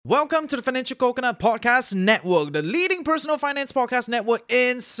Welcome to the Financial Coconut Podcast Network, the leading personal finance podcast network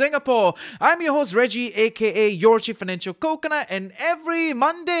in Singapore. I'm your host, Reggie, aka your Chief Financial Coconut, and every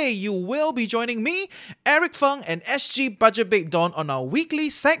Monday you will be joining me, Eric Fung, and SG Budget Babe Dawn on our weekly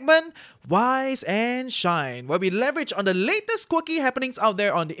segment, Wise and Shine, where we leverage on the latest quirky happenings out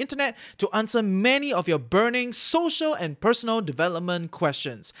there on the internet to answer many of your burning social and personal development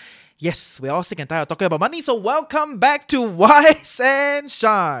questions. Yes, we're all sick and tired of talking about money, so welcome back to Wise and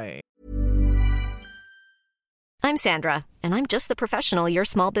Shine. I'm Sandra, and I'm just the professional your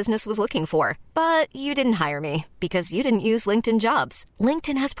small business was looking for. But you didn't hire me because you didn't use LinkedIn Jobs.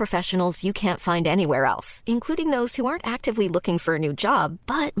 LinkedIn has professionals you can't find anywhere else, including those who aren't actively looking for a new job,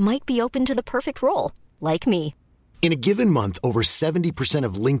 but might be open to the perfect role, like me. In a given month, over 70%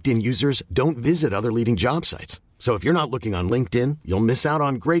 of LinkedIn users don't visit other leading job sites. So if you're not looking on LinkedIn, you'll miss out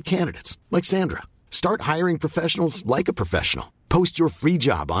on great candidates like Sandra. Start hiring professionals like a professional. Post your free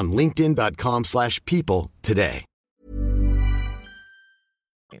job on linkedin.com/people today.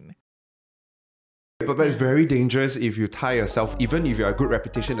 But it's very dangerous if you tie yourself, even if you have a good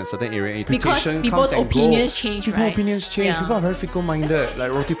reputation in a certain area. And Because reputation people's comes and opinions go. change, People's right? opinions change. Yeah. People are very fickle-minded,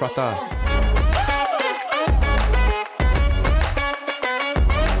 like roti prata.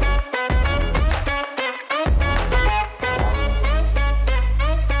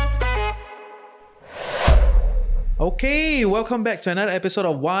 Okay, welcome back to another episode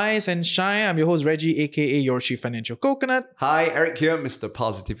of Wise and Shine. I'm your host, Reggie, aka your Chief Financial Coconut. Hi, Eric here, Mr.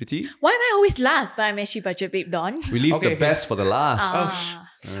 Positivity. Why am I always last? But I'm actually Budget Babe Dawn. We leave Okay, the best for the last.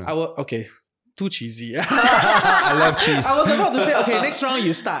 Okay, too cheesy. I love cheese. I was about to say, okay, next round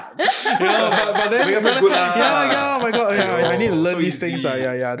you start. But then We have a good yeah, oh my god, yeah, I need to learn So these easy. things.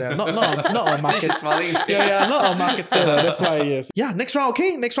 Yeah. Not a market. She's smiling. Not a marketer. That's why, yes. Yeah, next round,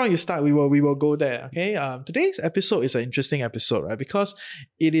 okay? Next round you start. We will go there. Okay. Today's episode is an interesting episode, right? Because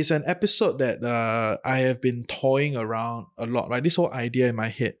it is an episode that I have been toying around a lot, right? This whole idea in my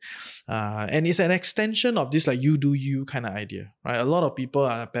head. And it's an extension of this like you do you kind of idea, right? A lot of people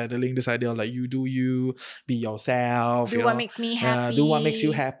are peddling this idea of like you do you, be yourself. Do you what know, makes me happy. do what makes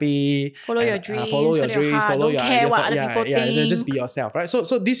you happy. Follow your dreams, Follow your follow your dreams. heart. Follow Don't your care idea. what other people think. Just be yourself, right?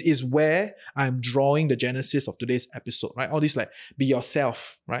 So this is where I'm drawing the genesis of today's episode, right? All this like be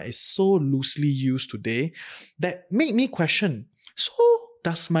yourself, right? It's so loosely used today that make me question, so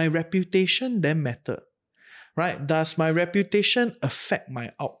does my reputation then matter? Right? Does my reputation affect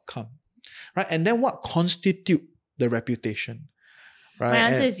my outcome? Right? And then what constitute the reputation? Right? My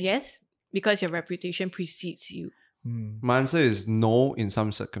answer And- is yes, because your reputation precedes you. My answer is no in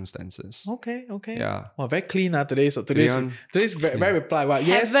some circumstances. Okay. Yeah. Well, very clean today's very reply. Well,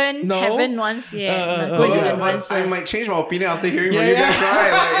 yes, Heaven, no. heaven once, yeah. Oh, Good yeah, didn't but answer. I might change my opinion after hearing from Yeah, you yeah.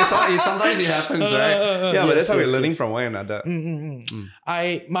 guys, right? Like, sometimes it happens, right? Yeah, but that's how we're learning yes. from one another.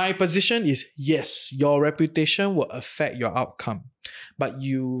 My position is yes, your reputation will affect your outcome, but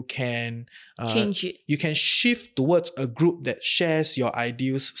you can Change it. You can shift towards a group that shares your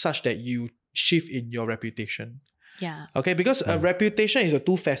ideals, such that you shift in your reputation. Yeah. Okay, because a reputation is a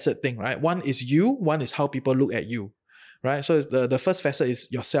two-facet thing, right? One is you, one is how people look at you, right? So the first facet is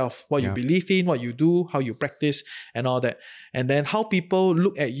yourself, what you Yeah. believe in, what you do, how you practice, and all that. And then how people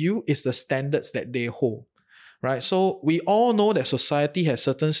look at you is the standards that they hold, right? So we all know that society has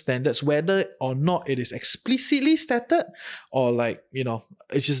certain standards, whether or not it is explicitly stated or like,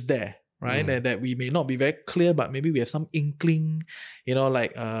 it's just there. Right, that we may not be very clear, but maybe we have some inkling,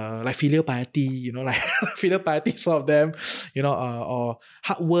 like filial piety, like filial piety, some of them, or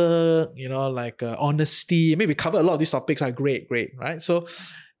hard work, like honesty. Maybe we cover a lot of these topics. Are great, right? So,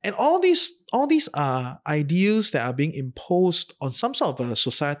 and all these are ideals that are being imposed on some sort of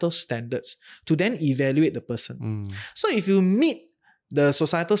societal standards to then evaluate the person. So if you meet the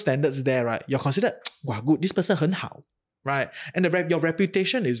societal standards there, right, you're considered, wow, good, this person 很好. Right, and your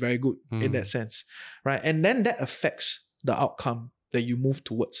reputation is very good in that sense, right? And then that affects the outcome that you move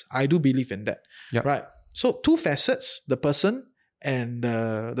towards. I do believe in that, Yep. right? So two facets: the person and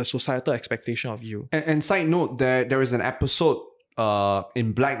the societal expectation of you. And side note, there is an episode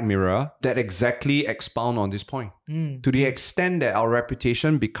in Black Mirror that exactly expound on this point. To the extent that our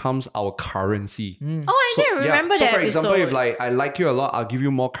reputation becomes our currency. Oh, I didn't remember so that for example, episode. if like I like you a lot, I'll give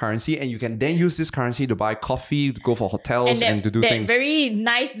you more currency, and you can then use this currency to buy coffee, to go for hotels, and to do that things. very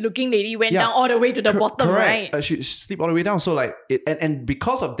nice looking lady went Yeah. down all the way to the bottom, Correct. right? She sleep all the way down. So like it, and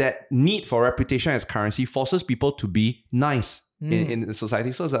because of that need for reputation as currency, forces people to be nice in the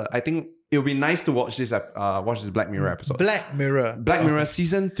society. So I think it'll be nice to watch this Black Mirror episode. Black Mirror. Black Mirror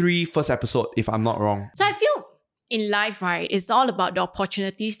season 3, first episode, if I'm not wrong. So I feel in life, right, it's all about the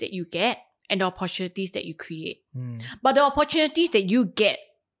opportunities that you get and the opportunities that you create. But the opportunities that you get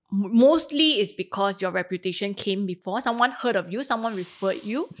mostly it's because your reputation came before. Someone heard of you, someone referred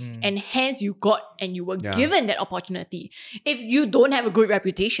you, and hence you were given that opportunity. If you don't have a good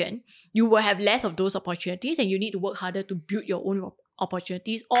reputation, you will have less of those opportunities, and you need to work harder to build your own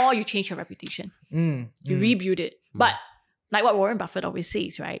opportunities, or you change your reputation. You rebuild it. But like what Warren Buffett always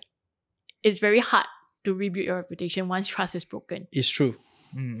says, right? It's very hard to rebuild your reputation once trust is broken. It's true.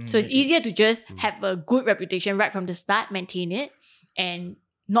 So it's easier to just have a good reputation right from the start, maintain it, and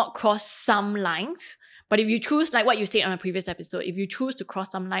not cross some lines. But if you choose, like what you said on a previous episode, if you choose to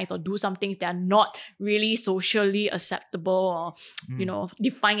cross some lines or do some things that are not really socially acceptable or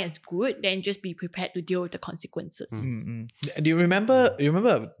defined as good, then just be prepared to deal with the consequences. Do you remember?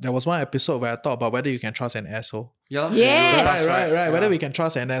 There was one episode where I talked about whether you can trust an asshole. Yes. Right. Whether we can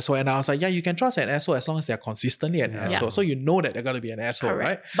trust an asshole. And I was like, yeah, you can trust an asshole as long as they're consistently an asshole. So you know that they're going to be an asshole, Correct.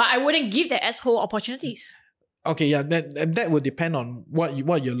 right? But I wouldn't give the asshole opportunities. Okay, yeah, that would depend on what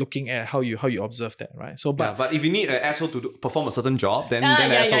you're looking at, how you observe that, right? So, but if you need an asshole to perform a certain job, then the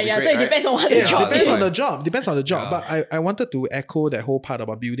asshole will be great, So it depends on what the job depends is. on the job. But I wanted to echo that whole part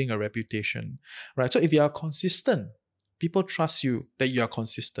about building a reputation, right? So if you are consistent, people trust you that you are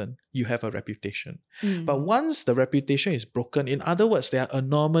consistent, you have a reputation. But once the reputation is broken, in other words, there are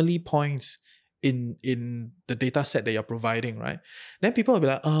anomaly points in the data set that you're providing, right? Then people will be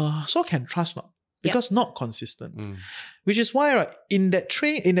like, so can trust not? Because not consistent. Which is why, right, in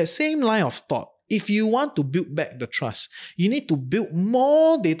that same line of thought, if you want to build back the trust, you need to build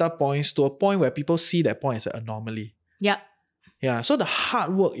more data points to a point where people see that point as an anomaly. Yeah, so the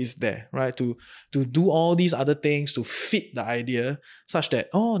hard work is there, right? To do all these other things to fit the idea such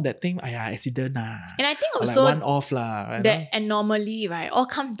that, that thing, accident lah. And I think Or also like one-off lah, right? that anomaly, right, all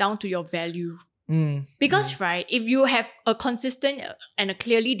comes down to your value. Because, right, if you have a consistent and a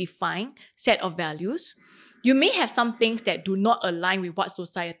clearly defined set of values, you may have some things that do not align with what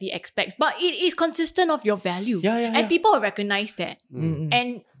society expects, but it is consistent of your value. And people will recognize that.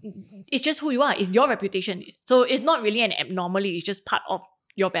 And it's just who you are. It's your reputation. So it's not really an abnormality. It's just part of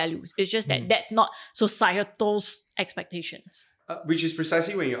your values. It's just that that's not societal's expectations. Which is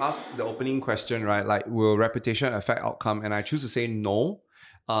precisely when you ask the opening question, right? Like, will reputation affect outcome? And I choose to say no.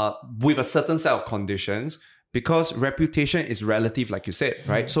 With a certain set of conditions, because reputation is relative, like you said,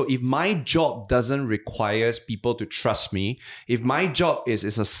 right? So if my job doesn't require people to trust me, if my job is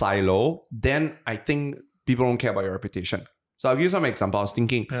a silo, then I think people don't care about your reputation. So I'll give you some example. I was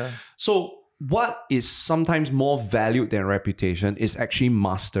thinking, so what is sometimes more valued than reputation is actually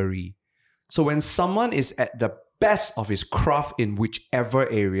mastery. So when someone is at the best of his craft in whichever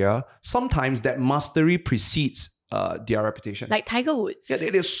area, sometimes that mastery precedes their reputation. Like Tiger Woods. Yeah,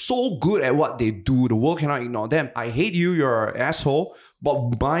 they're so good at what they do. The world cannot ignore them. I hate you, you're an asshole,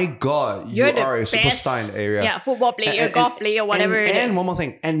 but my God, you are a superstar in the area. Yeah, football player, golf player, whatever it is. And one more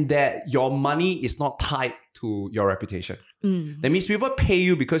thing, and that your money is not tied to your reputation. That means people pay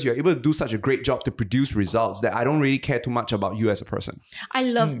you because you're able to do such a great job to produce results that I don't really care too much about you as a person. I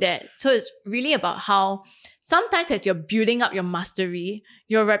love that. So it's really about how sometimes as you're building up your mastery,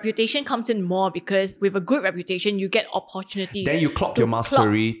 your reputation comes in more because with a good reputation, you get opportunities. Then you clock your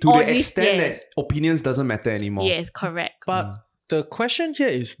mastery to the extent that opinions doesn't matter anymore. Yes, correct. But the question here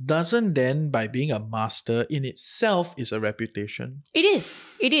is, doesn't then by being a master in itself is a reputation? It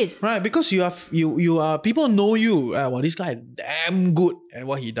is. Right, because you are people know you. Well, this guy is damn good at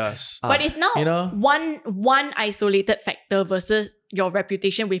what he does. But it's now one isolated factor versus your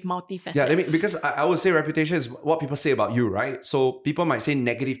reputation with multi-facets. Yeah, because I would say reputation is what people say about you, right? So people might say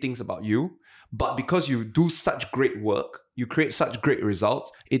negative things about you, but because you do such great work, you create such great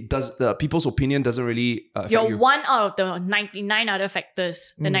results, people's opinion doesn't really affect you. You're one out of the 99 other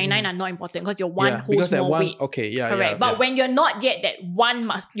factors. The 99 are not important because you're one holds more weight. Okay, yeah, correct. Yeah, but when you're not yet that one,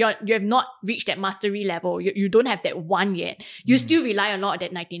 you have not reached that mastery level. You don't have that one yet. You still rely a lot on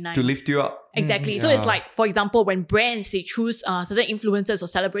that 99 to lift you up. Exactly. So it's like, for example, when brands, they choose certain influencers or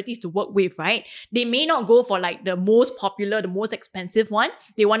celebrities to work with, right? They may not go for like the most popular, the most expensive one.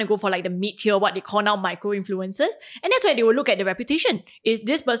 They want to go for like the mid-tier, what they call now micro-influencers. And that's why they will look at the reputation. Is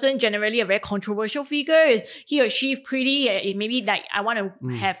this person generally a very controversial figure? Is he or she pretty? Maybe like I want to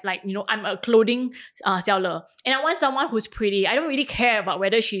have like, I'm a clothing seller and I want someone who's pretty. I don't really care about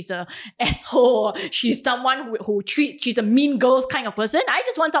whether she's a asshole or she's someone she's a mean girl kind of person. I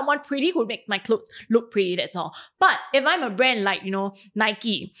just want someone pretty who makes my clothes look pretty, that's all. But if I'm a brand like,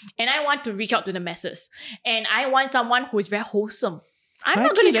 Nike, and I want to reach out to the masses, and I want someone who is very wholesome, I'm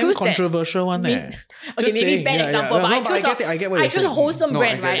not going to choose controversial one. Okay, maybe bad example, but I get what you're choose saying. a wholesome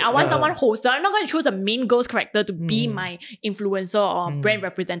brand, right? I want someone wholesome. I'm not going to choose a main girl's character to be my influencer or brand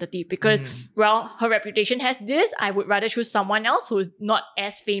representative because, well, her reputation has this. I would rather choose someone else who's not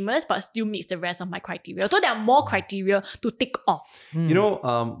as famous but still meets the rest of my criteria. So there are more criteria to tick off. You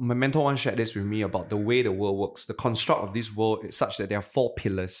know, my mentor once shared this with me about the way the world works. The construct of this world is such that there are 4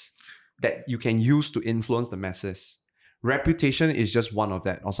 pillars that you can use to influence the masses. Reputation is just one of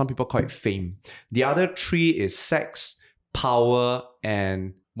that, or some people call it fame. The other 3 is sex, power,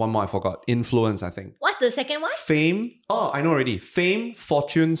 and one more I forgot. Influence, I think. What's the second one? Fame. Oh, I know already. Fame,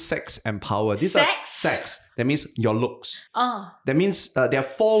 fortune, sex, and power. These are sex. That means your looks. Oh. That means there are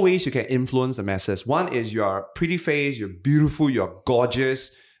 4 ways you can influence the masses. One is you're pretty face, you're beautiful, you're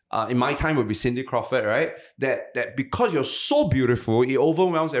gorgeous. In my time would be Cindy Crawford, right? That because you're so beautiful, it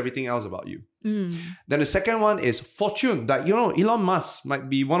overwhelms everything else about you. Then the second one is fortune. That, you know, Elon Musk might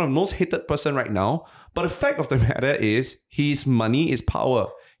be one of the most hated person right now, but the fact of the matter is his money is power.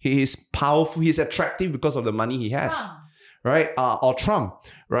 He is powerful. He's attractive because of the money he has. Wow. Right? Or Trump,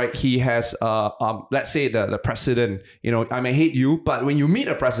 right? He has, let's say the president, you know, I may hate you, but when you meet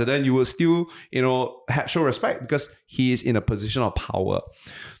a president, you will still, you know, show respect because he is in a position of power.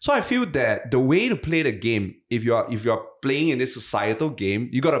 So I feel that the way to play the game, if you're playing in this societal game,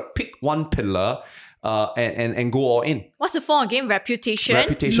 you got to pick one pillar and go all in. What's the form again? Reputation,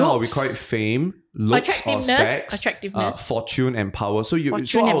 or we call it fame, looks or sex, fortune and power. So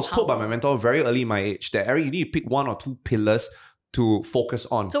I was told by my mentor very early in my age that, Eric, you need to pick 1 or 2 pillars to focus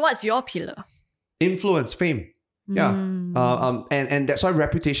on. So what's your pillar? Influence, fame. Yeah. And that's why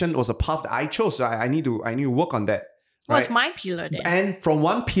reputation was a path that I chose. So I need to work on that. What's my pillar then? And from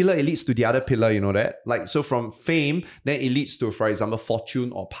one pillar, it leads to the other pillar, you know that? Like, so from fame, then it leads to, for example,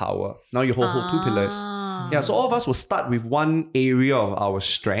 fortune or power. Now you hold 2 pillars. Yeah, so all of us will start with one area of our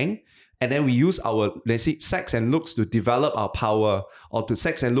strength, and then we use our, let's say, sex and looks to develop our power, or to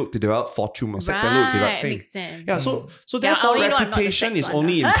sex and look to develop fortune, or sex and look to develop fame. Makes sense. Yeah, so therefore reputation is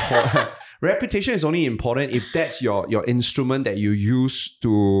only important. Reputation is only important if that's your instrument that you use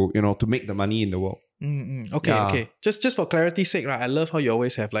to, you know, to make the money in the world. Okay. Just for clarity's sake, right? I love how you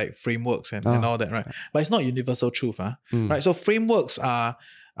always have like frameworks and all that, right? But it's not universal truth, right? So frameworks are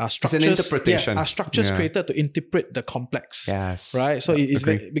structures. It's an interpretation. Are structures created to interpret the complex. Yes. Right? So it's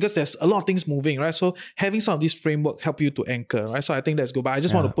because there's a lot of things moving, right? So having some of these framework help you to anchor, right? So I think that's good. But I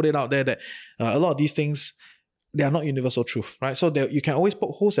just want to put it out there that a lot of these things, they are not universal truth, right? So you can always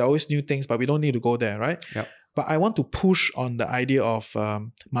poke holes, there are always new things, but we don't need to go there, right? Yep. But I want to push on the idea of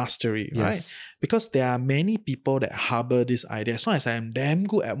mastery, right? Because there are many people that harbor this idea. As long as I am damn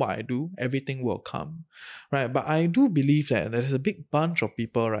good at what I do, everything will come, right? But I do believe that there's a big bunch of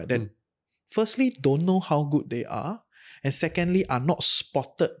people, right, that firstly don't know how good they are, and secondly are not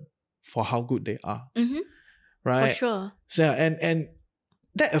spotted for how good they are, right? For sure. So and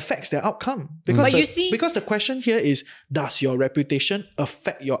that affects their outcome because the question here is, does your reputation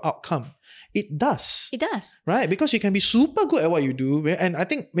affect your outcome? It does. It does. Right? Because you can be super good at what you do. And I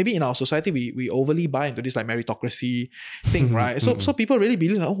think maybe in our society, we overly buy into this like meritocracy thing, right? So people really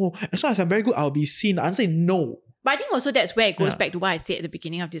believe like, oh, as long as I'm very good, I'll be seen. The answer is no. But I think also that's where it goes back to what I said at the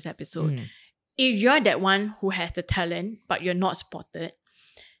beginning of this episode. If you're that one who has the talent, but you're not spotted,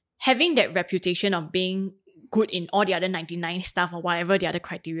 having that reputation of being good in all the other 99 stuff or whatever the other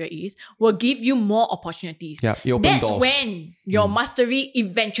criteria is, will give you more opportunities. Yeah, that's doors. When your mastery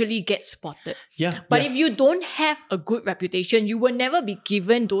eventually gets spotted. But if you don't have a good reputation, you will never be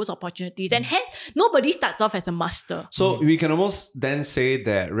given those opportunities. And hence, nobody starts off as a master. So we can almost then say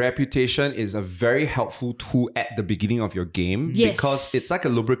that reputation is a very helpful tool at the beginning of your game. Because it's like a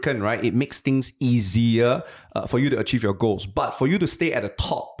lubricant, right? It makes things easier for you to achieve your goals. But for you to stay at the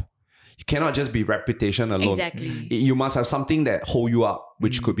top, you cannot just be reputation alone. Exactly. You must have something that hold you up,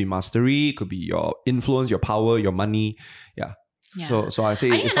 which could be mastery, could be your influence, your power, your money. Yeah. So I say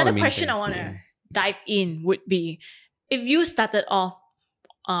I think it's another not question I want to dive in would be, if you started off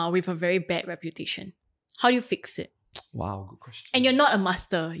with a very bad reputation, how do you fix it? Wow, good question. And you're not a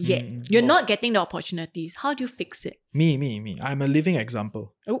master yet. You're not getting the opportunities. How do you fix it? Me. I'm a living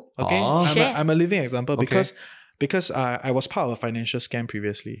example. Oh, okay. I'm a living example because I was part of a financial scam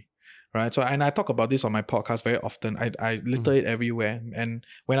previously. Right, so and I talk about this on my podcast very often. I litter it everywhere. And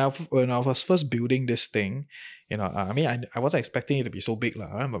when I was first building this thing, you know, I mean, I wasn't expecting it to be so big,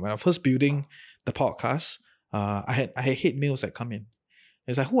 right? But when I was first building the podcast, I had hate mails that come in.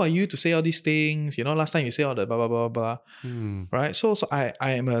 It's like, who are you to say all these things? You know, last time you say all the blah blah blah blah, right? So I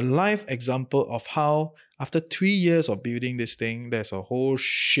am a live example of how after 3 years of building this thing, there's a whole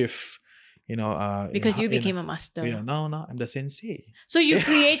shift Because you became a master. No, I'm the sensei. So you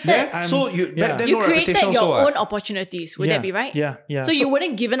created Back then you no created reputation your also, own opportunities. Would that be right? Yeah. So you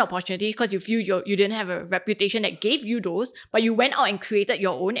weren't given opportunities because you feel you didn't have a reputation that gave you those, but you went out and created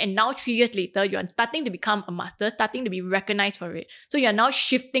your own, and now 3 years later, you're starting to become a master, starting to be recognized for it. So you're now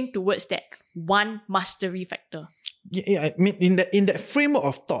shifting towards that one mastery factor. Yeah, I mean, in that framework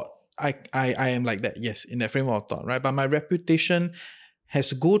of thought, I am like that. Yes, in that framework of thought, right? But my reputation has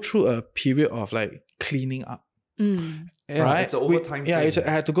to go through a period of like cleaning up. Right? It's an overtime thing. I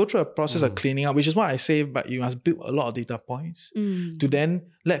had to go through a process of cleaning up, which is why I say, but you must build a lot of data points to then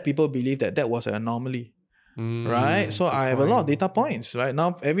let people believe that was an anomaly. Right? So I have a lot of data points. Right?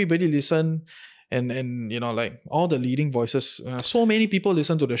 Now everybody listen and like all the leading voices, so many people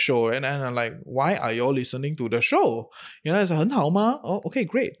listen to the show, and I'm like, why are you all listening to the show? It's 很好吗? Oh, okay,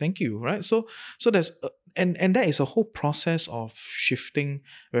 great, thank you. Right? So there's and that is a whole process of shifting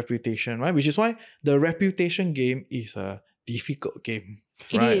reputation, right? Which is why the reputation game is a difficult game.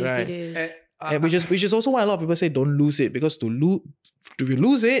 It right? is. And which is also why a lot of people say don't lose it, because if you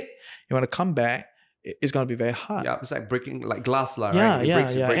lose it, you want to come back, it's going to be very hard. Yeah, it's like breaking like glass, right?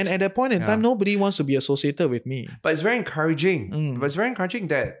 Yeah. And at that point in time, nobody wants to be associated with me. But it's very encouraging. But it's very encouraging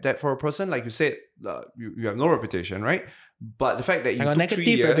that for a person, like you said, you have no reputation, right? But the fact that you I got took negative 3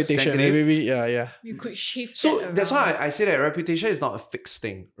 years, reputation. Maybe. You could shift. So that's why I say that reputation is not a fixed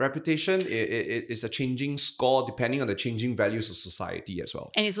thing. Reputation is a changing score depending on the changing values of society as well.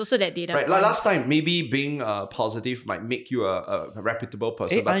 And it's also that data. Right, points. like last time, maybe being positive might make you a reputable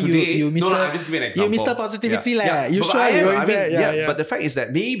person. But you today, Mr. I'm just giving an example. You Mr. Positivity, You sure? But the fact is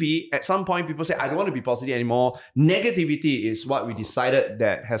that maybe at some point people say, I don't want to be positive anymore. Negativity is what we decided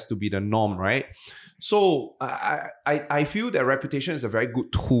that has to be the norm, right? So I feel that reputation is a very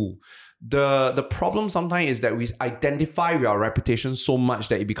good tool. The problem sometimes is that we identify with our reputation so much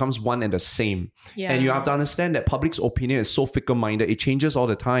that it becomes one and the same. Yeah. And you have to understand that public's opinion is so fickle-minded. It changes all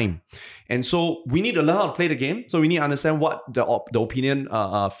the time. And so we need to learn how to play the game. So we need to understand what the opinion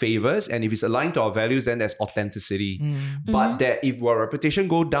favors. And if it's aligned to our values, then there's authenticity. But that if our reputation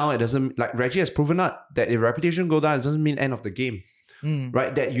go down, it doesn't, like Reggie has proven that if reputation go down, it doesn't mean end of the game.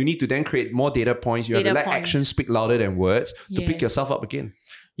 Right? That you need to then create more data points. You have to let actions speak louder than words to pick yourself up again.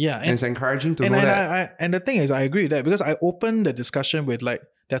 Yeah. And it's encouraging to know that. And the thing is, I agree with that, because I opened the discussion with like,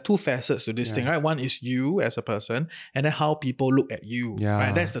 there are two facets to this thing, right? One is you as a person, and then how people look at you,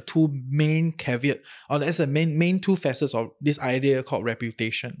 right? That's the two main caveat, or that's the main two facets of this idea called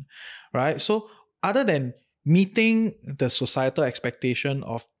reputation, right? So other than meeting the societal expectation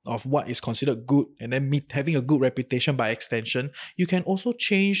of what is considered good, and then having a good reputation by extension, you can also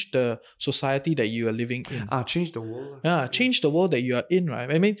change the society that you are living in. Change the world. Yeah, change the world that you are in,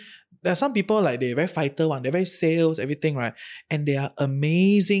 right? I mean, there are some people like they're very fighter one, they're very sales, everything, right? And they are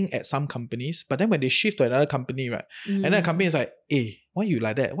amazing at some companies, but then when they shift to another company, right? And then the company is like, hey, why you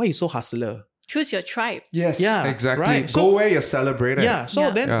like that? Why you so hustler? Choose your tribe. Yes, exactly. Right. Go where you're celebrated. Yeah.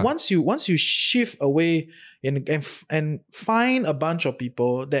 So then once you shift away and find a bunch of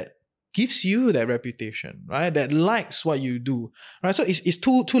people that gives you that reputation, right? That likes what you do, right? So it's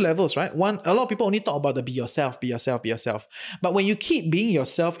two levels, right? One, a lot of people only talk about the be yourself. But when you keep being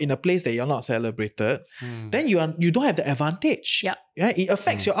yourself in a place that you're not celebrated, then you don't have the advantage. Yeah. Right? It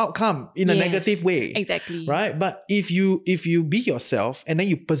affects your outcome in a negative way. Exactly. Right? But if you be yourself and then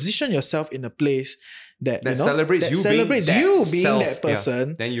you position yourself in a place that celebrates you being that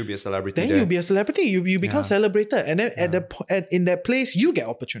person, then you'll be a celebrity. You'll be a celebrity. You become celebrated, and then in that place you get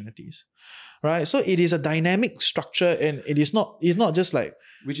opportunities, right? So it is a dynamic structure, and it's not just like,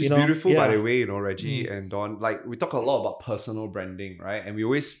 which is beautiful, by the way, Reggie and Don. Like, we talk a lot about personal branding, right? And we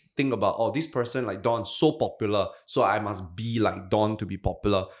always think about, this person like Don so popular, so I must be like Don to be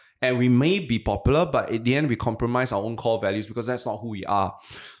popular. And we may be popular, but at the end we compromise our own core values because that's not who we are.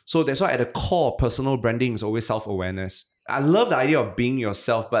 So that's why at the core, personal branding is always self-awareness. I love the idea of being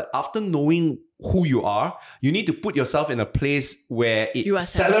yourself, but after knowing who you are, you need to put yourself in a place where it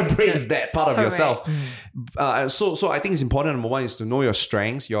celebrates that part of yourself. So I think it's important, number one, is to know your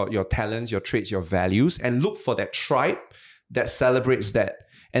strengths, your talents, your traits, your values, and look for that tribe that celebrates that.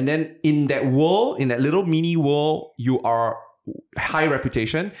 And then in that world, in that little mini world, you are high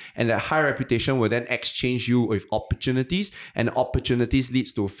reputation, and that high reputation will then exchange you with opportunities, and opportunities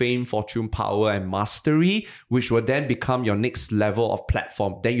leads to fame, fortune, power, and mastery, which will then become your next level of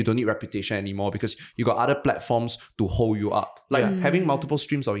platform. Then you don't need reputation anymore because you got other platforms to hold you up, like having multiple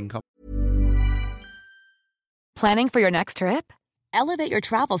streams of income. Planning for your next trip? Elevate your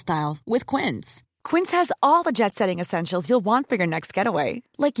travel style with Quince. Quince has all the jet-setting essentials you'll want for your next getaway,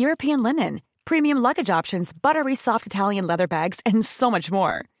 like European linen, premium luggage options, buttery soft Italian leather bags, and so much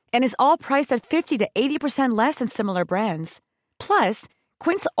more. And is all priced at 50 to 80% less than similar brands. Plus,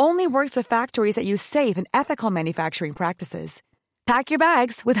 Quince only works with factories that use safe and ethical manufacturing practices. Pack your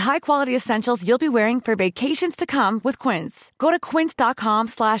bags with high-quality essentials you'll be wearing for vacations to come with Quince. Go to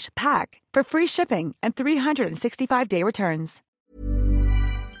quince.com/pack for free shipping and 365-day returns.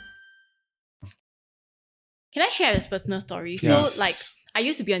 Can I share this personal story? Yes. So, like, I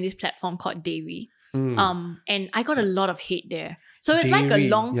used to be on this platform called Dairy. And I got a lot of hate there. So it's like a Dairy,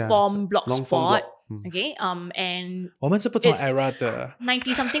 long form blog long form spot. blog. Okay. And 我们是不同 It's- era 的。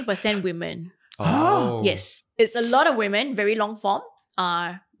 90-something% women. Oh. Yes. It's a lot of women, very long form,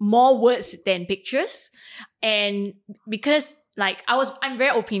 more words than pictures. And because like I'm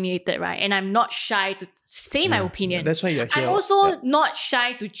very opinionated, right? And I'm not shy to say my opinion. That's why you're here. I'm also not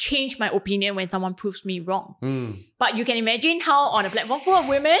shy to change my opinion when someone proves me wrong. But you can imagine how on a platform full of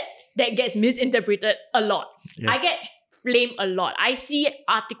women, that gets misinterpreted a lot. Yes. I get flamed a lot. I see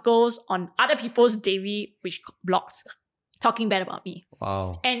articles on other people's dairy blogs talking bad about me.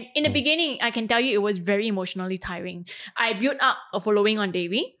 Wow. And in the beginning, I can tell you it was very emotionally tiring. I built up a following on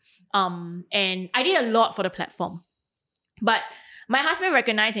Dairy, and I did a lot for the platform. But my husband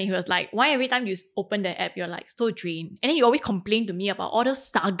recognized and he was like, why every time you open the app, you're like so drained? And then you always complain to me about all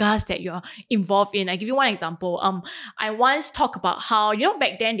those sagas that you're involved in. I give you one example. I once talked about how,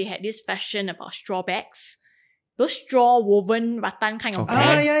 back then they had this fashion about straw bags. Those straw woven rattan kind of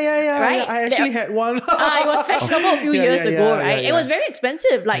bags. Yeah. Right? I actually had one. It was fashionable a few years ago, right? yeah. It was very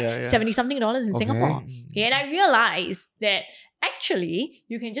expensive, like Yeah. $70-something in Singapore. Okay, and I realized that actually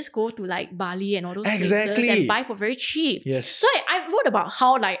you can just go to like Bali and all those Exactly. places and buy for very cheap. Yes. So I wrote about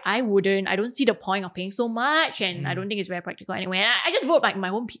how like I don't see the point of paying so much and I don't think it's very practical anyway. And I just wrote like my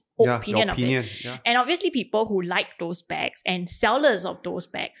own opinion of it. Yeah. And obviously people who like those bags and sellers of those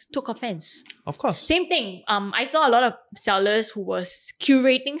bags took offense. Of course. Same thing. I saw a lot of sellers who was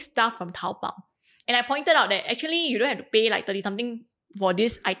curating stuff from Taobao. And I pointed out that actually you don't have to pay like 30-something for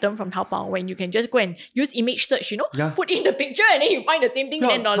this item from Taobao when you can just go and use image search, put in the picture and then you find the same thing,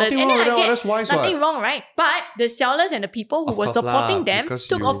 $10. nothing And wrong then with I that, get that's wise, nothing what? wrong, right? But the sellers and the people who Of were course supporting lah, them because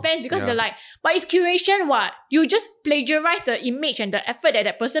took offense because they're like, but it's curation what? You just plagiarize the image and the effort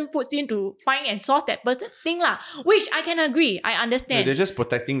that person puts in to find and source that person thing lah. Which I can agree. I understand. They're just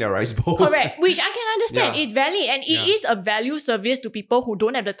protecting their rice bowl. Correct, which I can understand. Yeah. It's valid and it is a value service to people who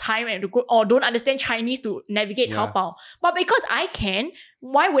don't have the time and to go or don't understand Chinese to navigate Yeah. Taobao. But because I can,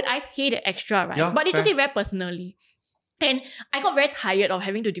 why would I pay the extra, right? Yeah, But they took fair. it very personally. And I got very tired of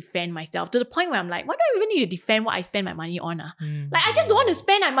having to defend myself to the point where I'm like, why do I even need to defend what I spend my money on? Like, I just don't want to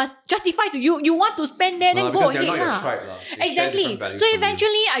spend. I must justify to you. You want to spend there, then go because ahead. they're not your lah. tribe lah. They share Exactly. different values So from you.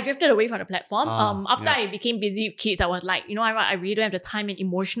 eventually, I drifted away from the platform. After yeah. I became busy with kids, I was like, I really don't have the time and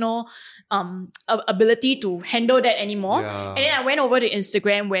emotional ability to handle that anymore. Yeah. And then I went over to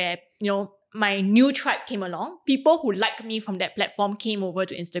Instagram where, my new tribe came along. People who liked me from that platform came over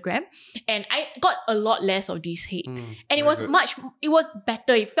to Instagram. And I got a lot less of this hate. And it was it was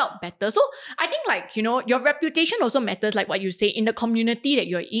better. It felt better. So I think your reputation also matters, like what you say, in the community that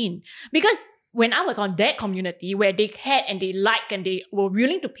you're in. Because when I was on that community where they had and they liked and they were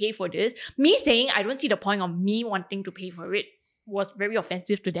willing to pay for this, me saying I don't see the point of me wanting to pay for it was very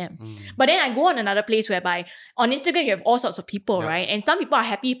offensive to them. But then I go on another place whereby on Instagram you have all sorts of people, right? And some people are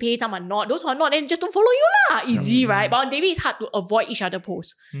happy pay, some are not. Those who are not, then just don't follow you lah. Easy, right? But on David, it's hard to avoid each other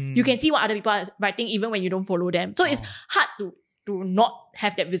posts. You can see what other people are writing even when you don't follow them. So it's hard to not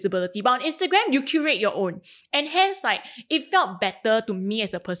have that visibility. But on Instagram, you curate your own. And hence, it felt better to me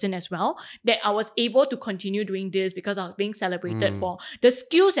as a person as well that I was able to continue doing this because I was being celebrated for the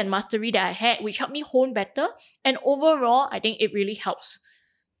skills and mastery that I had, which helped me hone better. And overall, I think it really helps.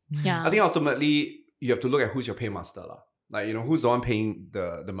 Yeah. I think ultimately, you have to look at who's your paymaster lah. Like, who's the one paying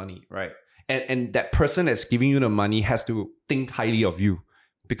the money, right? And that person that's giving you the money has to think highly of you.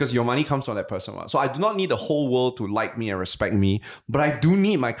 Because your money comes from that person. So I do not need the whole world to like me and respect me, but I do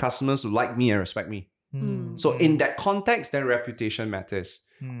need my customers to like me and respect me. So in that context, then reputation matters.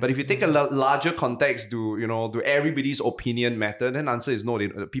 But if you take a larger context, do everybody's opinion matter? Then the answer is no.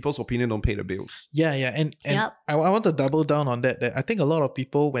 People's opinion don't pay the bills. Yeah. And Yep. I want to double down on that I think a lot of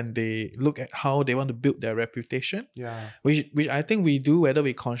people, when they look at how they want to build their reputation, which I think we do, whether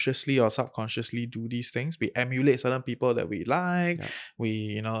we consciously or subconsciously do these things, we emulate certain people that we like,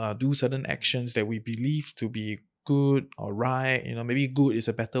 we do certain actions that we believe to be good or right, maybe good is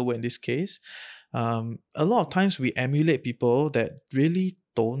a better word in this case. A lot of times we emulate people that really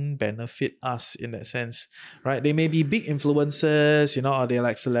don't benefit us in that sense, right? They may be big influencers, or they're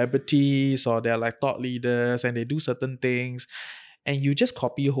like celebrities, or they're like thought leaders, and they do certain things, and you just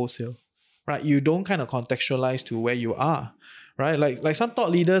copy wholesale, right? You don't kind of contextualize to where you are, right? Like some thought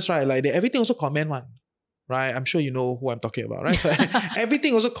leaders, right? Like everything also comment one. Right, I'm sure you know who I'm talking about, right? So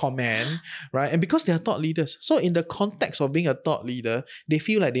everything also comment, right? And because they are thought leaders, so in the context of being a thought leader, they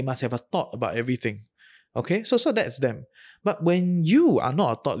feel like they must have a thought about everything. Okay, so that's them. But when you are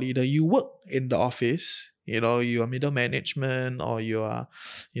not a thought leader, you work in the office, you are middle management, or you are,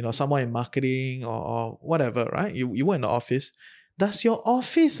 someone in marketing or whatever, right? You work in the office. Does your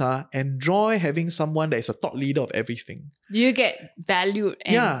office enjoy having someone that is a thought leader of everything? Do you get valued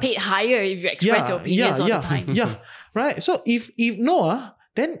and paid higher if you express your opinions all the time? Yeah, right. So if no,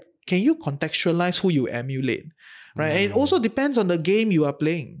 then can you contextualize who you emulate? Right. And it also depends on the game you are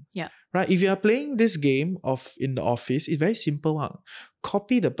playing. Yeah. Right. If you are playing this game in the office, it's very simple.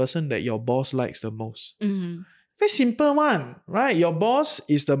 Copy the person that your boss likes the most. Mm-hmm. Very simple one, right? Your boss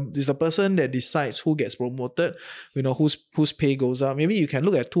is the person that decides who gets promoted, whose pay goes up. Maybe you can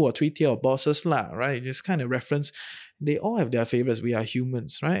look at 2 or 3 tier of bosses right? Just kind of reference. They all have their favorites. We are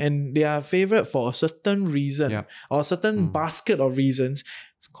humans, right? And they are favorite for a certain reason or a certain basket of reasons.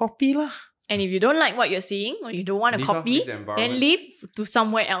 Copy lah. And if you don't like what you're seeing or you don't want to copy, then leave to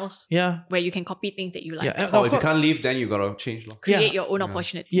somewhere else where you can copy things that you like. Yeah. Or if you can't leave, then you got to change. Create your own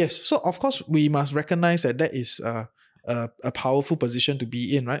opportunities. Yes. So, of course, we must recognize that is a powerful position to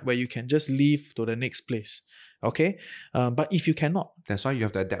be in, right? Where you can just leave to the next place. Okay? But if you cannot... That's why you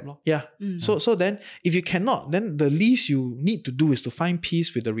have to adapt. Yeah. So then, if you cannot, then the least you need to do is to find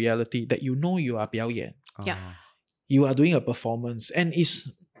peace with the reality that you are 表演. Yeah. You are doing a performance. And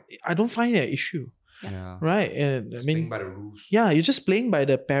I don't find it an issue. Yeah. Right? And playing by the rules. Yeah, you're just playing by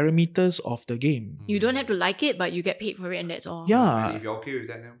the parameters of the game. You don't have to like it, but you get paid for it and that's all. Yeah. And if you're okay with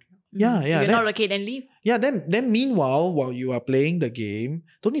that, then okay. Yeah. If you're not okay, then leave. Yeah, then meanwhile, while you are playing the game,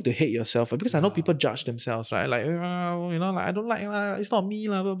 don't need to hate yourself. Because I know people judge themselves, right? Like, like I don't like, it's not me,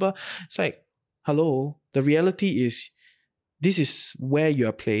 blah, blah, blah. It's like, hello, the reality is, this is where you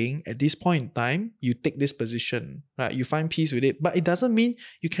are playing. At this point in time, you take this position, right? You find peace with it. But it doesn't mean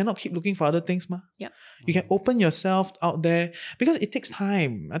you cannot keep looking for other things, ma. Yep. You can open yourself out there because it takes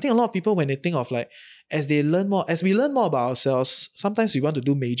time. I think a lot of people, when they think of like, as we learn more about ourselves, sometimes we want to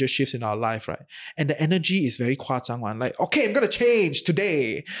do major shifts in our life, right? And the energy is very 夸张 one. Like, okay, I'm going to change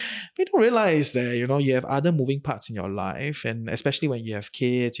today. We don't realize that, you have other moving parts in your life. And especially when you have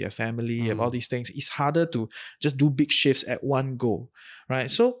kids, you have family, you have all these things, it's harder to just do big shifts at one go,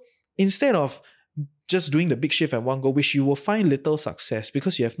 right? So instead of just doing the big shift at one go, which you will find little success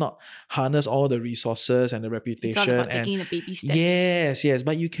because you have not harnessed all the resources and the reputation. It's all about taking the baby steps. Yes,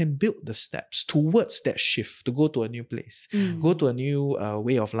 but you can build the steps towards that shift to go to a new place, go to a new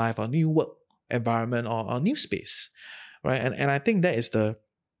way of life, or new work environment, or a new space, right? And I think that is the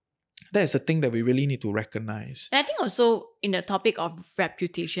thing that we really need to recognize. And I think also in the topic of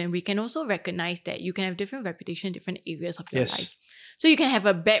reputation, we can also recognize that you can have different reputation in different areas of your life. So you can have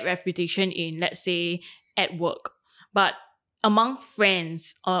a bad reputation in, let's say, at work, but among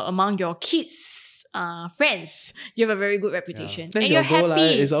friends or among your kids' friends, you have a very good reputation. That's and your you're goal,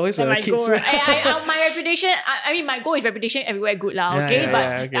 happy. It's always my kids. goal. My reputation, my goal is reputation everywhere good lah, okay?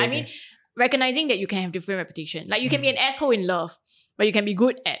 I mean, recognizing that you can have different reputation. Like you can be an asshole in love, but you can be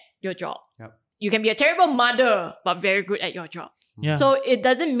good at your job. Yep. You can be a terrible mother, but very good at your job. Yeah. So it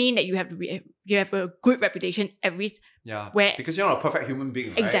doesn't mean that you have a good reputation where because you're not a perfect human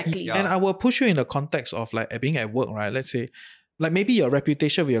being, right? Exactly. And I will push you in the context of like being at work, right? Let's say, like maybe your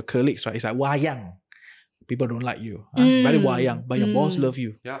reputation with your colleagues, right? It's like wayang. People don't like you. Very wayang, but your boss love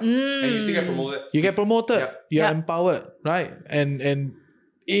you. Yeah. And you still get promoted. You get promoted. Yep. You're empowered, right? And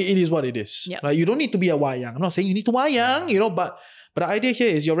it is what it is. Yep. Right? You don't need to be a wayang. I'm not saying you need to wayang, but the idea here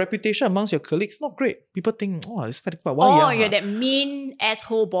is your reputation amongst your colleagues not great. People think, this fat wayang. Oh, you're that mean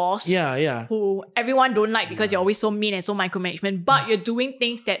asshole boss. Yeah. Who everyone don't like because you're always so mean and so micromanagement. But you're doing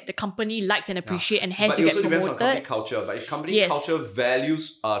things that the company likes and appreciate, and hence you get promoted. But it also depends on company culture. But if company culture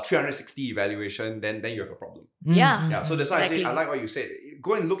values 360 evaluation, then you have a problem. Yeah. So that's why I say I like what you said.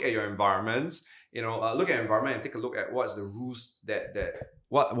 Go and look at your environments. Look at your environment and take a look at what's the rules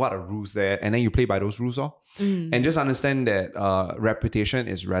what are rules there, and then you play by those rules, and just understand that reputation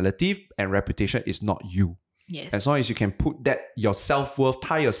is relative and reputation is not you. Yes. As long as you can put that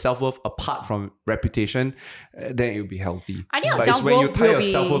tie your self-worth apart from reputation, then it will be healthy. I think but it's when you tie your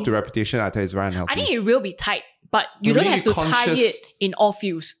self-worth to reputation, I tell you it's very unhealthy. I think it will be tight, but you don't have to tie it in all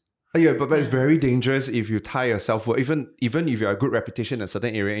fields. Yeah, but it's very dangerous if you tie your self-worth, even if you have a good reputation in a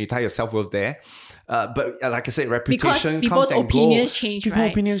certain area and you tie your self-worth there. But like I said, reputation because comes and opinions goes. change, People's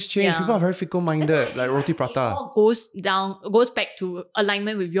right? opinions change. Yeah. People are very fickle-minded, like roti prata. It all goes back to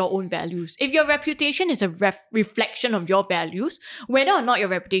alignment with your own values. If your reputation is a reflection of your values, whether or not your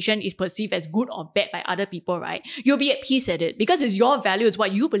reputation is perceived as good or bad by other people, right? You'll be at peace at it because it's your value, it's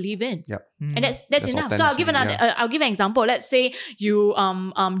what you believe in. Yep. And that's enough. So I'll give I'll give an example. Let's say you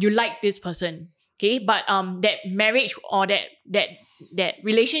like this person, okay, but that marriage or that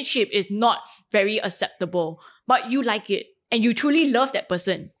relationship is not very acceptable, but you like it and you truly love that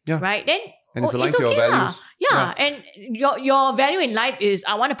person, right? Then and it's aligned to your values. Yeah, and your value in life is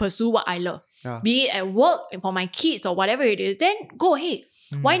I want to pursue what I love, be it at work, for my kids or whatever it is. Then go ahead.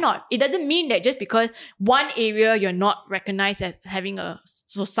 Why not? It doesn't mean that just because one area you're not recognized as having a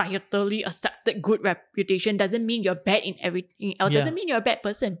societally accepted good reputation doesn't mean you're bad in everything else. Doesn't mean you're a bad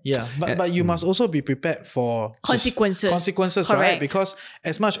person. Yeah, but you must also be prepared for consequences. Consequences, right? Because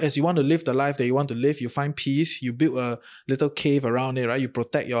as much as you want to live the life that you want to live, you find peace, you build a little cave around it, right? You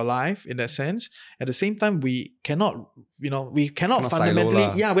protect your life in that sense. At the same time, we cannot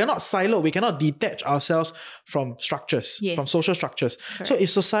fundamentally, we're not siloed. We cannot detach ourselves from structures, from social structures. Correct. So if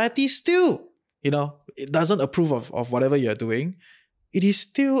society still, it doesn't approve of whatever you're doing, it is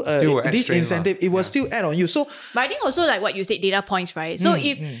still this incentive. It will still add on you. So, but I think also like what you said, data points, right? So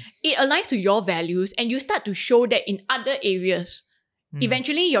if it aligns to your values and you start to show that in other areas,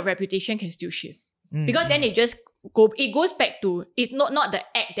 eventually your reputation can still shift. Because then it goes back to it's not the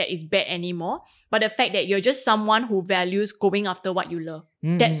act that is bad anymore, but the fact that you're just someone who values going after what you love.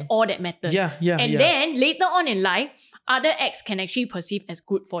 That's all that matters. Then later on in life, other acts can actually perceive as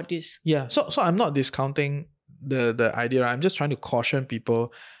good for this. Yeah. So I'm not discounting the idea. I'm just trying to caution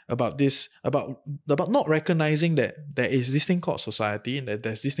people about this, about not recognizing that there is this thing called society and that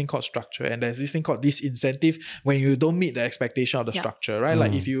there's this thing called structure and there's this thing called this incentive when you don't meet the expectation of the structure, right?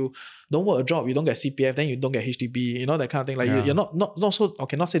 Like if you don't work a job, you don't get CPF, then you don't get HDB, that kind of thing. Like you're not so,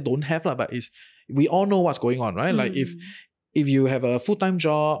 okay, not say don't have, but we all know what's going on, right? Like if you have a full-time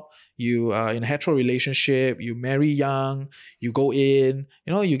job, you are in a hetero relationship, you marry young, you go in,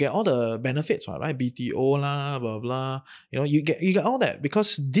 you get all the benefits, right? BTO lah, blah, blah. You get all that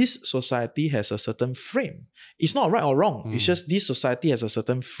because this society has a certain frame. It's not right or wrong. It's just this society has a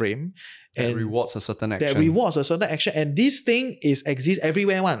certain frame. That rewards a certain action. And this thing exists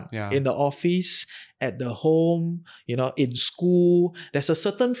everywhere, in the office, at the home, in school. There's a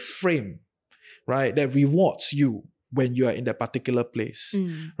certain frame, right, that rewards you when you are in that particular place,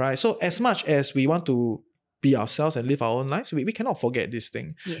 right? So as much as we want to be ourselves and live our own lives, we cannot forget this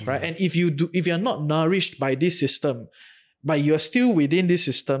thing, right? And if you're not nourished by this system, but you're still within this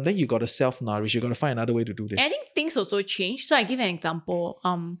system, then you got to self-nourish. You got to find another way to do this. I think things also change. So I give an example.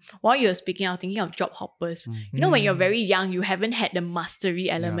 While you were speaking, I was thinking of job hoppers. When you're very young, you haven't had the mastery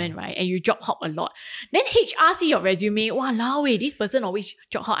element, right? And you job hop a lot. Then HR see your resume, walao, this person always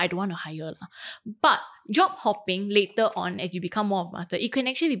job hop, I don't want to hire. But job hopping later on, as you become more of a master, it can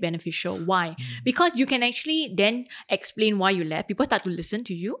actually be beneficial. Why? Because you can actually then explain why you left. People start to listen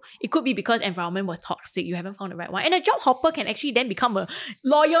to you. It could be because environment was toxic, you haven't found the right one. And a job hopper can actually then become a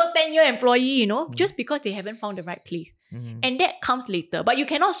loyal 10-year employee, just because they haven't found the right place. And that comes later. But you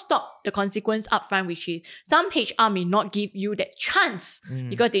cannot stop the consequence upfront, which is some HR may not give you that chance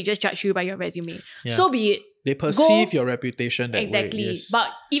because they just judge you by your resume. So be it. They perceive your reputation that way. Exactly. Yes. But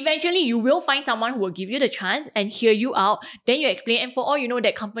eventually you will find someone who will give you the chance and hear you out. Then you explain. And for all you know,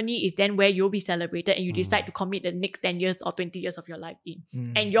 that company is then where you'll be celebrated and you decide to commit the next 10 years or 20 years of your life in.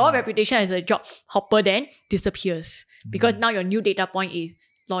 And your reputation as a job hopper then disappears. Because now your new data point is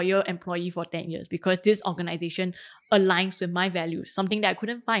loyal employee for 10 years. Because this organization aligns with my values. Something that I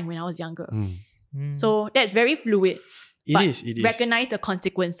couldn't find when I was younger. So that's very fluid. It is. Recognize the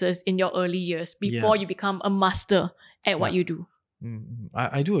consequences in your early years before you become a master at what you do.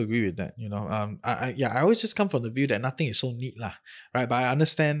 I do agree with that. I always just come from the view that nothing is so neat, right? But I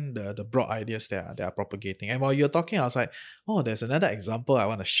understand the broad ideas that are propagating. And while you're talking, I was like, oh, there's another example I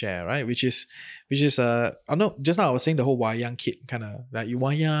want to share, right? Which is I know just now I was saying the whole wayang kid kind of like you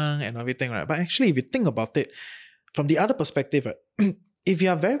wayang and everything, right? But actually, if you think about it from the other perspective, right? If you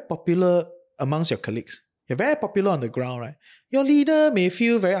are very popular amongst your colleagues, you're very popular on the ground, right? Your leader may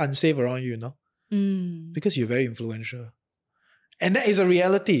feel very unsafe around you, because you're very influential. And that is a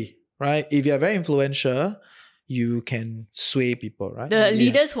reality, right? If you're very influential, you can sway people, right? The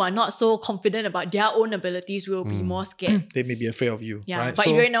leaders who are not so confident about their own abilities will be more scared. They may be afraid of you, right? But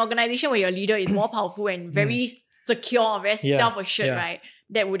if you're in an organization where your leader is more powerful and very secure, very self-assured, right?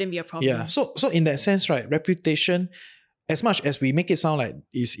 That wouldn't be a problem. Yeah. So in that sense, right, reputation as much as we make it sound like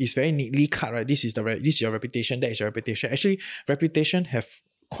it's very neatly cut, right? This is your reputation, that is your reputation. Actually, reputation have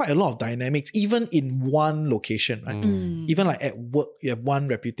quite a lot of dynamics, even in one location, right? Even like at work, you have one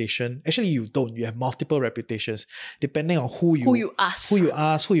reputation. Actually, you don't. You have multiple reputations, depending on who you ask,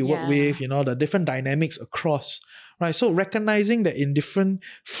 who you work with, the different dynamics across, right? So recognizing that in different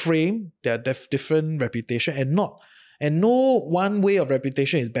frame, there are different reputation, and no one way of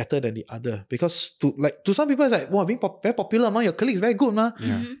reputation is better than the other. Because to some people, it's like, wow, being very popular among your colleagues is very good, nah?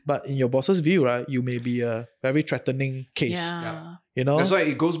 But in your boss's view, right, you may be a very threatening case. Yeah. That's why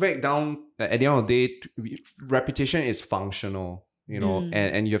it goes back down, at the end of the day, reputation is functional.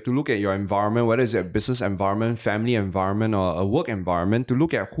 And you have to look at your environment, whether it's a business environment, family environment, or a work environment, to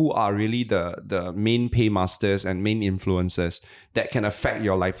look at who are really the main paymasters and main influencers that can affect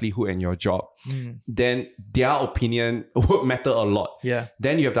your livelihood and your job. Then their opinion would matter a lot. Yeah.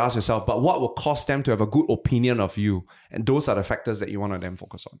 Then you have to ask yourself, but what will cause them to have a good opinion of you? And those are the factors that you want to then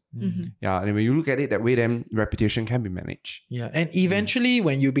focus on. Yeah. And when you look at it that way, then reputation can be managed. Yeah. And eventually,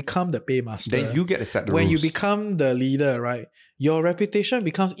 when you become the paymaster, then you get to set the when rules. you become the leader, right, your reputation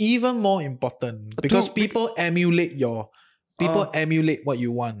becomes even more important because people emulate what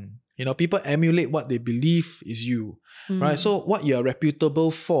you want. People emulate what they believe is you, right? So what you're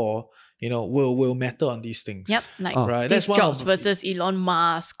reputable for, will matter on these things. Yep, like right. Steve Jobs versus Elon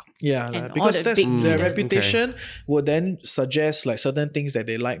Musk. Yeah, because that's their reputation will then suggest like certain things that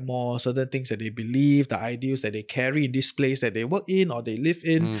they like more, certain things that they believe, the ideals that they carry in this place that they work in or they live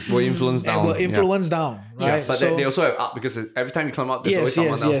in. Will influence down. Will influence down, right? Yeah, but they also have up because every time you climb up, there's always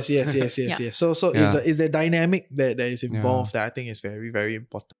someone else. Yes. So is the dynamic that is involved that I think is very, very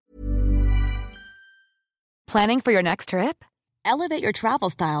important. Planning for your next trip? Elevate your travel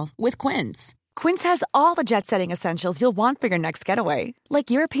style with Quince. Quince has all the jet-setting essentials you'll want for your next getaway,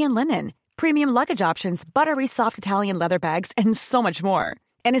 like European linen, premium luggage options, buttery soft Italian leather bags, and so much more.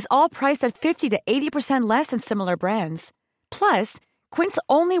 And is all priced at 50 to 80% less than similar brands. Plus, Quince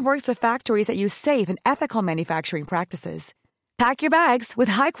only works with factories that use safe and ethical manufacturing practices. Pack your bags with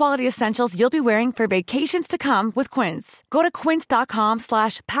high-quality essentials you'll be wearing for vacations to come with Quince. Go to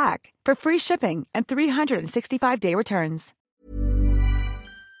quince.com/pack for free shipping and 365-day returns.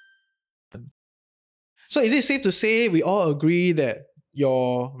 So is it safe to say we all agree that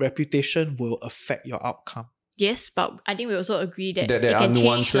your reputation will affect your outcome? Yes, but I think we also agree that there it are can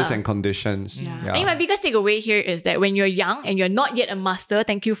nuances change, and conditions. Yeah. I think my biggest takeaway here is that when you're young and you're not yet a master,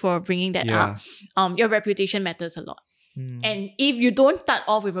 thank you for bringing that up, your reputation matters a lot. And if you don't start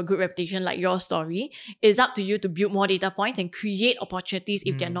off with a good reputation like your story, it's up to you to build more data points and create opportunities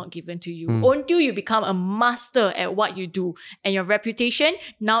if they're not given to you. Until you become a master at what you do. And your reputation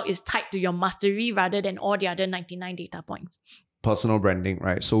now is tied to your mastery rather than all the other 99 data points. Personal branding,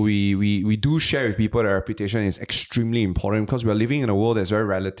 right? So we do share with people that reputation is extremely important because we're living in a world that's very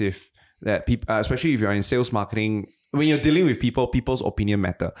relative. That people, especially if you're in sales marketing, when you're dealing with people, people's opinion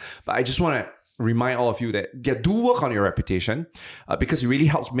matter. But I just want to remind all of you that do work on your reputation because it really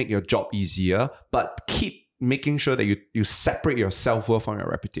helps make your job easier, but keep making sure that you separate your self-worth from your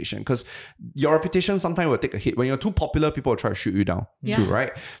reputation, because your reputation sometimes will take a hit. When you're too popular, people will try to shoot you down too,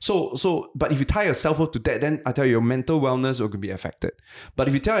 right? So but if you tie your self-worth to that, then I tell you, your mental wellness will be affected. But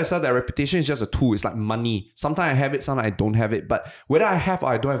if you tell yourself that reputation is just a tool, it's like money. Sometimes I have it, sometimes I don't have it. But whether I have or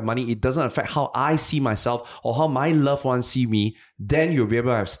I don't have money, it doesn't affect how I see myself or how my loved ones see me. Then you'll be able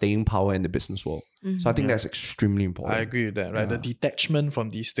to have staying power in the business world. So I think that's extremely important. I agree with that, right? The detachment from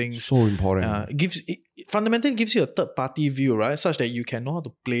these things. So important. It fundamentally gives you a third party view, right? Such that you can know how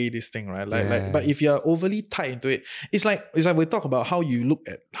to play this thing, right? But if you're overly tied into it, it's like we talk about how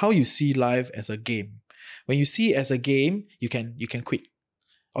you see life as a game. When you see it as a game, you can quit.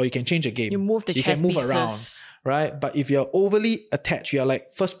 Or you can change a game. You move the chess can move pieces around, right? But if you're overly attached, you're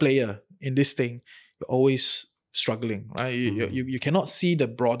like first player in this thing, you're always struggling, right? You cannot see the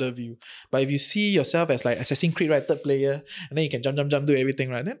broader view. But if you see yourself as like Assassin's Creed, right, third player, and then you can jump, do everything,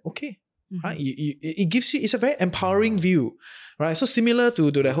 right? Then okay, right? It gives you, it's a very empowering view, right? So similar to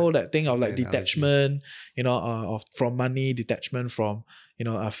the whole that thing of like detachment, from money, detachment from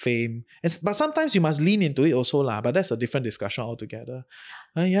fame. But sometimes you must lean into it also lah. But that's a different discussion altogether.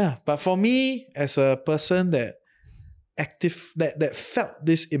 But for me as a person that felt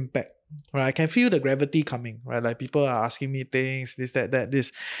this impact. Right, I can feel the gravity coming. Right, like people are asking me things, this, that,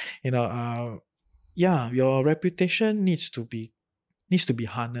 this. Your reputation needs to be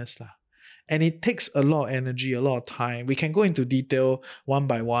harnessed lah, and it takes a lot of energy, a lot of time. We can go into detail one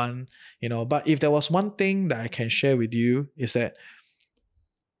by one, But if there was one thing that I can share with you is that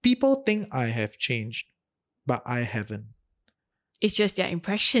people think I have changed, but I haven't. It's just their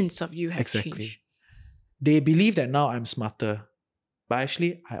impressions of you have exactly. changed. they believe that now I'm smarter. But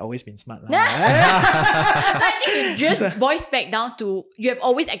actually, I always been smart. I think it just boils back down to you have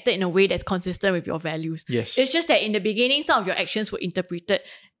always acted in a way that's consistent with your values. Yes. It's just that in the beginning, some of your actions were interpreted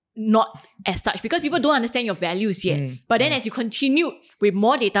not as such because people don't understand your values yet. But then as you continue with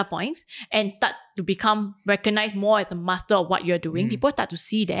more data points and start to become recognized more as a master of what you're doing, people start to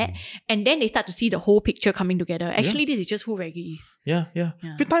see that and then they start to see the whole picture coming together. Actually, this is just who Reggie is. Yeah.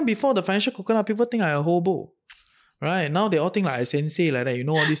 The time before the financial coconut, people think I'm a hobo. Right, now they all think like I sensei like that. You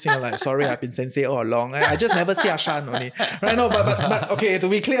know all these things. I'm like, sorry, I've been sensei all along. I just never see Ashan only. Right, no, but okay, to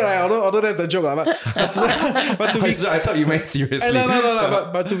be clear, right, although that's the joke, but to be I thought you meant seriously.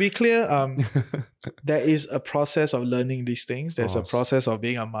 No, but to be clear, there is a process of learning these things. There's a process of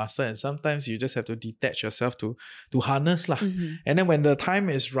being a master, and sometimes you just have to detach yourself to harness lah. And then when the time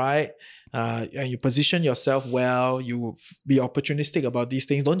is right, and you position yourself well, you be opportunistic about these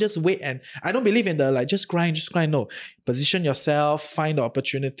things. Don't just wait. And I don't believe in the like just grind. No, position yourself, find the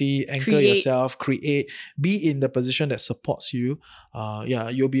opportunity, anchor yourself, create, be in the position that supports you.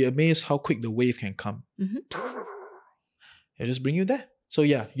 You'll be amazed how quick the wave can come. It'll just bring you there. So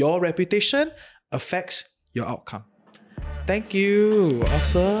yeah, your reputation affects your outcome. Thank you.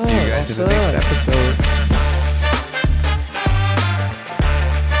 Awesome. See you guys in the next episode.